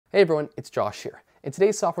Hey everyone, it's Josh here. In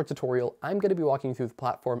today's software tutorial, I'm going to be walking you through the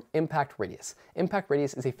platform Impact Radius. Impact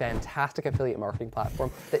Radius is a fantastic affiliate marketing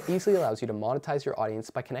platform that easily allows you to monetize your audience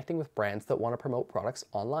by connecting with brands that want to promote products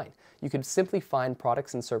online. You can simply find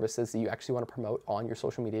products and services that you actually want to promote on your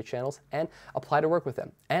social media channels and apply to work with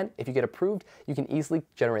them. And if you get approved, you can easily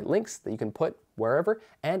generate links that you can put wherever,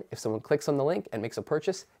 and if someone clicks on the link and makes a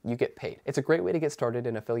purchase, you get paid. It's a great way to get started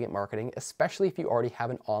in affiliate marketing, especially if you already have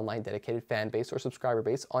an online dedicated fan base or subscriber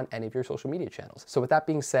base on any of your social media channels. So with that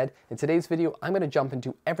being said, in today's video, I'm going to jump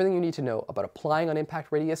into everything you need to know about applying on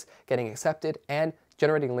Impact Radius, getting accepted, and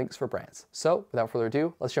generating links for brands. So without further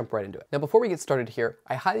ado, let's jump right into it. Now, before we get started here,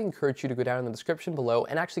 I highly encourage you to go down in the description below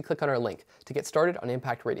and actually click on our link to get started on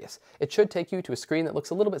Impact Radius. It should take you to a screen that looks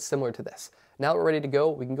a little bit similar to this. Now that we're ready to go,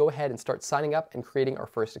 we can go ahead and start signing up and creating our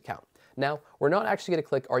first account. Now, we're not actually going to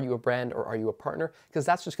click, are you a brand or are you a partner? Because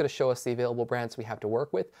that's just going to show us the available brands we have to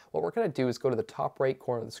work with. What we're going to do is go to the top right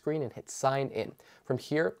corner of the screen and hit sign in. From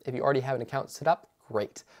here, if you already have an account set up,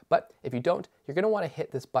 great. But if you don't, you're going to want to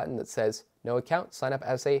hit this button that says no account, sign up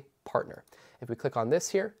as a partner. If we click on this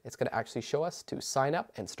here, it's going to actually show us to sign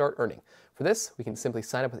up and start earning. For this, we can simply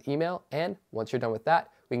sign up with email, and once you're done with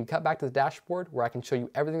that, we can cut back to the dashboard where I can show you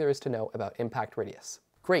everything there is to know about Impact Radius.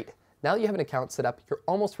 Great. Now that you have an account set up, you're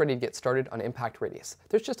almost ready to get started on Impact Radius.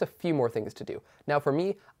 There's just a few more things to do. Now for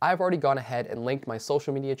me, I've already gone ahead and linked my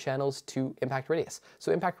social media channels to Impact Radius.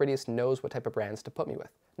 So Impact Radius knows what type of brands to put me with.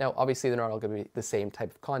 Now, obviously they're not all going to be the same type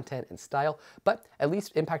of content and style, but at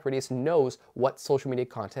least Impact Radius knows what social media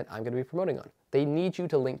content I'm going to be promoting on. They need you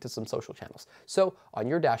to link to some social channels. So on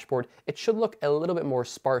your dashboard, it should look a little bit more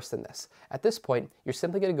sparse than this. At this point, you're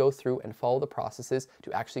simply going to go through and follow the processes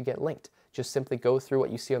to actually get linked. Just simply go through what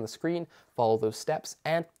you see on the screen, follow those steps,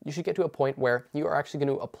 and you should get to a point where you are actually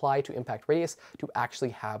going to apply to Impact Radius to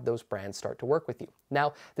actually have those brands start to work with you.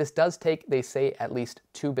 Now, this does take, they say, at least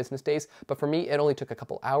 2 business days, but for me, it only took a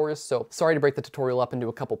couple hours, so sorry to break the tutorial up into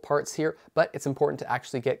a couple parts here, but it's important to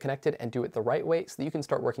actually get connected and do it the right way so that you can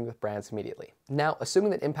start working with brands immediately. Now,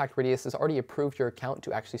 assuming that Impact Radius has already approved your account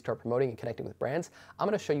to actually start promoting and connecting with brands, I'm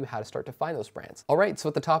going to show you how to start to find those brands. All right, so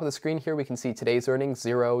at the top of the screen here, we can see today's earnings,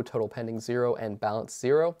 0, total pending 0, and balance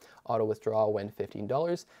 0, auto withdrawal when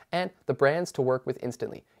 $15, and the brands to work with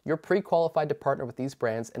instantly. You're pre-qualified to partner with these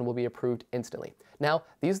brands and will be approved instantly. Now,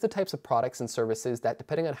 these are the types of products and services that,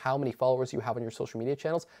 depending on how many followers you have on your social media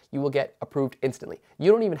channels, you will get approved instantly.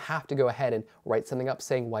 You don't even have to go ahead and write something up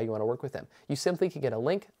saying why you want to work with them. You simply can get a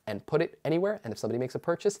link and put it anywhere, and if somebody makes a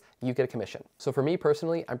purchase, you get a commission. So for me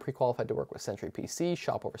personally, I'm pre-qualified to work with Century PC,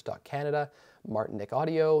 Shop Overstock Canada, Martin-Nick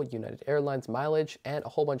Audio, United Airlines Mileage, and a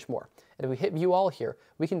whole bunch more. And if we hit view all here,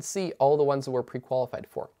 we can see all the ones that we're pre-qualified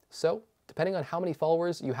for. So depending on how many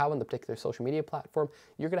followers you have on the particular social media platform,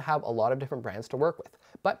 you're going to have a lot of different brands to work with.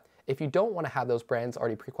 But if you don't want to have those brands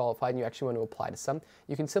already pre-qualified and you actually want to apply to some,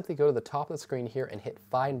 you can simply go to the top of the screen here and hit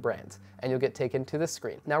Find Brands, and you'll get taken to this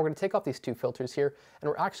screen. Now we're going to take off these 2 filters here, and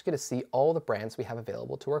we're actually going to see all the brands we have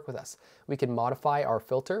available to work with us. We can modify our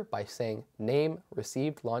filter by saying name,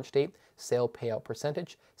 received, launch date, sale payout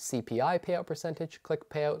percentage, CPI payout percentage, click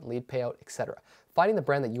payout, lead payout, etc. Finding the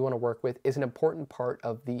brand that you want to work with is an important part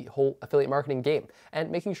of the whole affiliate marketing game,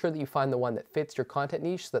 and making sure that you find the one that fits your content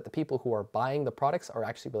niche so that the people who are buying the products are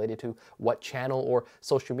actually related to what channel or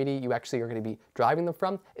social media you actually are going to be driving them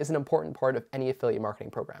from is an important part of any affiliate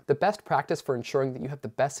marketing program. The best practice for ensuring that you have the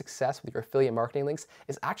best success with your affiliate marketing links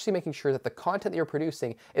is actually making sure that the content that you're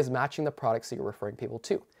producing is matching the products that you're referring people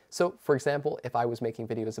to. So for example, if I was making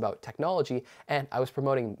videos about technology and I was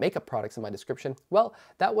promoting makeup products in my description, well,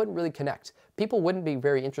 that wouldn't really connect. People wouldn't be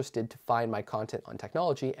very interested to find my content on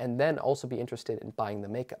technology and then also be interested in buying the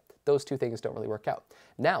makeup. Those 2 things don't really work out.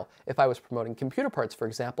 Now, if I was promoting computer parts, for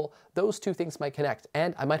example, those 2 things might connect,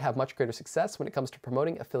 and I might have much greater success when it comes to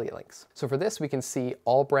promoting affiliate links. So for this, we can see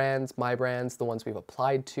all brands, my brands, the ones we've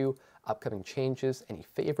applied to, upcoming changes, any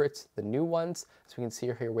favorites, the new ones. So we can see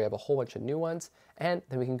here we have a whole bunch of new ones, and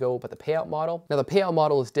then we can go with the payout model. Now the payout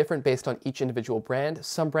model is different based on each individual brand.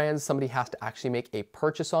 Some brands somebody has to actually make a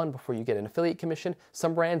purchase on before you get an affiliate commission.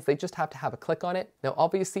 Some brands, they just have to have a click on it. Now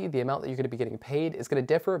obviously the amount that you're going to be getting paid is going to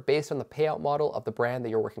differ based on the payout model of the brand that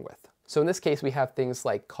you're working with. So in this case, we have things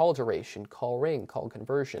like call duration, call ring, call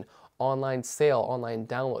conversion, online sale, online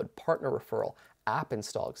download, partner referral, app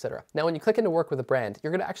install, etc. Now, when you click into work with a brand,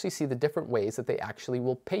 you're going to actually see the different ways that they actually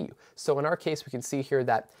will pay you. So in our case, we can see here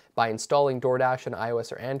that by installing DoorDash on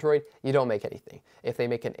iOS or Android, you don't make anything. If they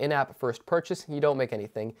make an in-app first purchase, you don't make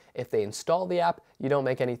anything. If they install the app, you don't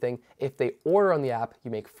make anything. If they order on the app, you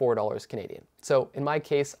make $4 Canadian. So in my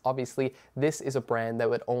case, obviously, this is a brand that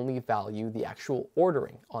would only value the actual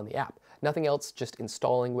ordering on the app. Nothing else, just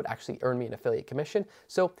installing would actually earn me an affiliate commission.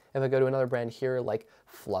 So if I go to another brand here like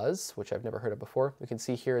Fluzz, which I've never heard of before, we can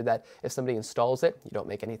see here that if somebody installs it, you don't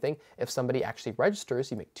make anything. If somebody actually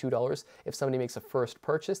registers, you make $2. If somebody makes a first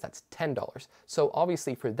purchase, that's $10. So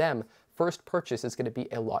obviously for them, first purchase is going to be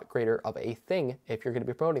a lot greater of a thing if you're going to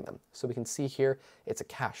be promoting them. So we can see here, it's a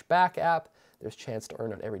cash back app. There's chance to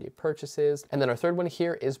earn on everyday purchases. And then our third one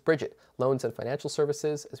here is Brigit, loans and financial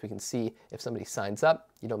services. As we can see, if somebody signs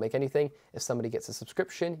up, you don't make anything. If somebody gets a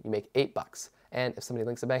subscription, you make $8. And if somebody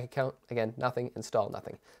links a bank account, again, nothing, install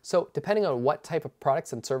nothing. So depending on what type of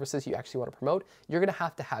products and services you actually want to promote, you're going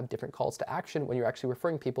to have different calls to action when you're actually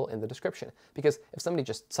referring people in the description. Because if somebody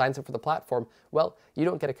just signs up for the platform, well, you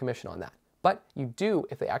don't get a commission on that. But you do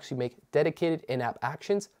if they actually make dedicated in-app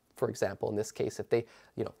actions. For example, in this case, if they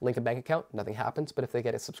link a bank account, nothing happens. But if they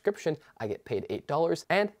get a subscription, I get paid $8.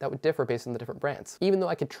 And that would differ based on the different brands. Even though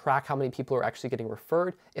I could track how many people are actually getting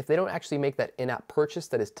referred, if they don't actually make that in-app purchase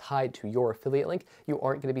that is tied to your affiliate link, you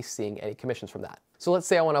aren't going to be seeing any commissions from that. So let's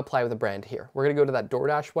say I want to apply with a brand here. We're going to go to that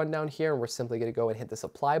DoorDash one down here, and we're simply going to go and hit this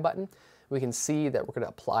apply button. We can see that we're going to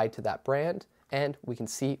apply to that brand, and we can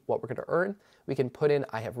see what we're going to earn. We can put in,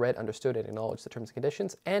 I have read, understood, and acknowledged the terms and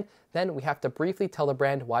conditions, and then we have to briefly tell the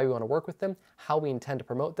brand why we want to work with them, how we intend to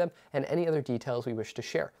promote them, and any other details we wish to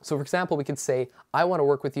share. So for example, we could say, I want to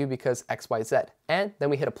work with you because XYZ, and then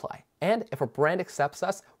we hit apply. And if a brand accepts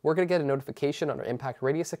us, we're going to get a notification on our Impact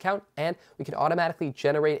Radius account, and we can automatically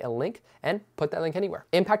generate a link and put that link anywhere.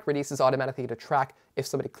 Impact Radius is automatically going to track if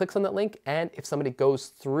somebody clicks on that link and if somebody goes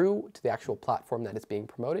through to the actual platform that is being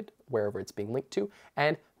promoted, wherever it's being linked to,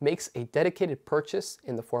 and makes a dedicated purchase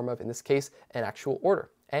in the form of, in this case, an actual order.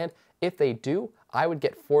 And if they do, I would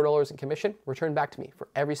get $4 in commission returned back to me for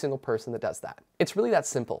every single person that does that. It's really that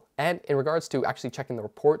simple. And in regards to actually checking the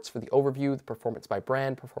reports for the overview, the performance by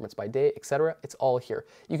brand, performance by day, etc., it's all here.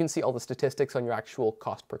 You can see all the statistics on your actual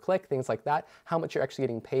cost per click, things like that, how much you're actually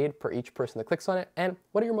getting paid per each person that clicks on it, and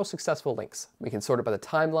what are your most successful links. We can sort it by the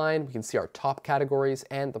timeline, we can see our top categories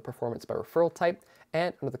and the performance by referral type.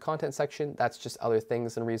 And under the content section, that's just other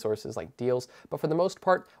things and resources like deals. But for the most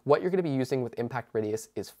part, what you're going to be using with Impact Radius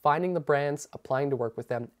is finding the brands, applying to work with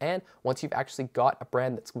them, and once you've actually got a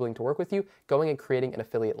brand that's willing to work with you, going and creating an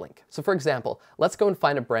affiliate link. So for example, let's go and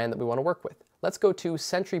find a brand that we want to work with. Let's go to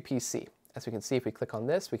Sentry PC. As we can see, if we click on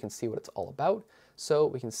this, we can see what it's all about. So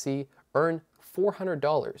we can see earn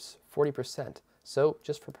 $400, 40%. So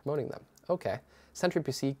just for promoting them. Okay. Sentry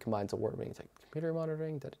PC combines award-winning computer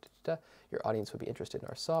monitoring, Your audience would be interested in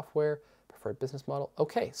our software, preferred business model.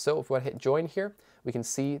 Okay, so if we hit join here, we can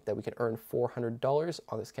see that we can earn $400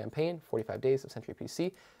 on this campaign, 45 days of Sentry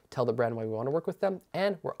PC. Tell the brand why we want to work with them,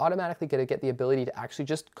 and we're automatically going to get the ability to actually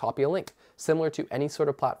just copy a link, similar to any sort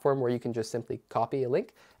of platform where you can just simply copy a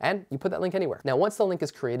link and you put that link anywhere. Now, once the link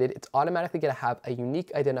is created, it's automatically going to have a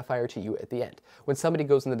unique identifier to you at the end. When somebody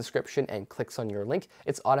goes in the description and clicks on your link,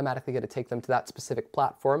 it's automatically going to take them to that specific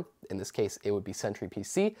platform. In this case, it would be Sentry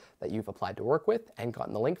PC that you've applied to work with and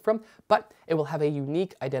gotten the link from, but it will have a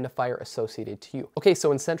unique identifier associated to you. Okay,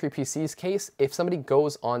 so in Sentry PC's case, if somebody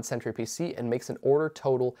goes on Sentry PC and makes an order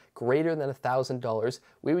total greater than $1,000,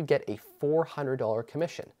 we would get a $400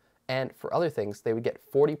 commission. And for other things, they would get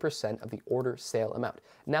 40% of the order sale amount.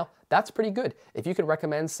 Now, that's pretty good. If you can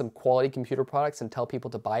recommend some quality computer products and tell people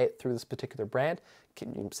to buy it through this particular brand,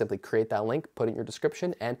 can you simply create that link, put it in your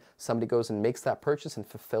description, and somebody goes and makes that purchase and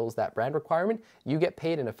fulfills that brand requirement, you get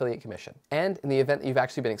paid an affiliate commission. And in the event that you've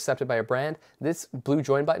actually been accepted by a brand, this blue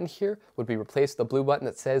join button here would be replaced with the blue button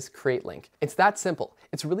that says create link. It's that simple.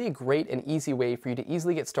 It's really a great and easy way for you to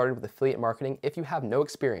easily get started with affiliate marketing if you have no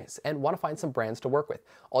experience and want to find some brands to work with.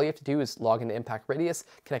 All you have to do is log into Impact Radius,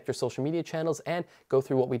 connect your social media channels, and go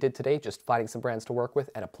through what we did today, just finding some brands to work with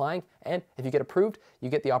and applying. And if you get approved, you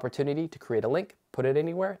get the opportunity to create a link, put it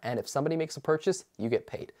anywhere, and if somebody makes a purchase, you get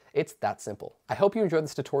paid. It's that simple. I hope you enjoyed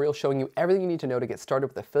this tutorial showing you everything you need to know to get started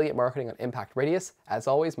with affiliate marketing on Impact Radius. As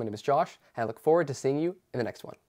always, my name is Josh, and I look forward to seeing you in the next one.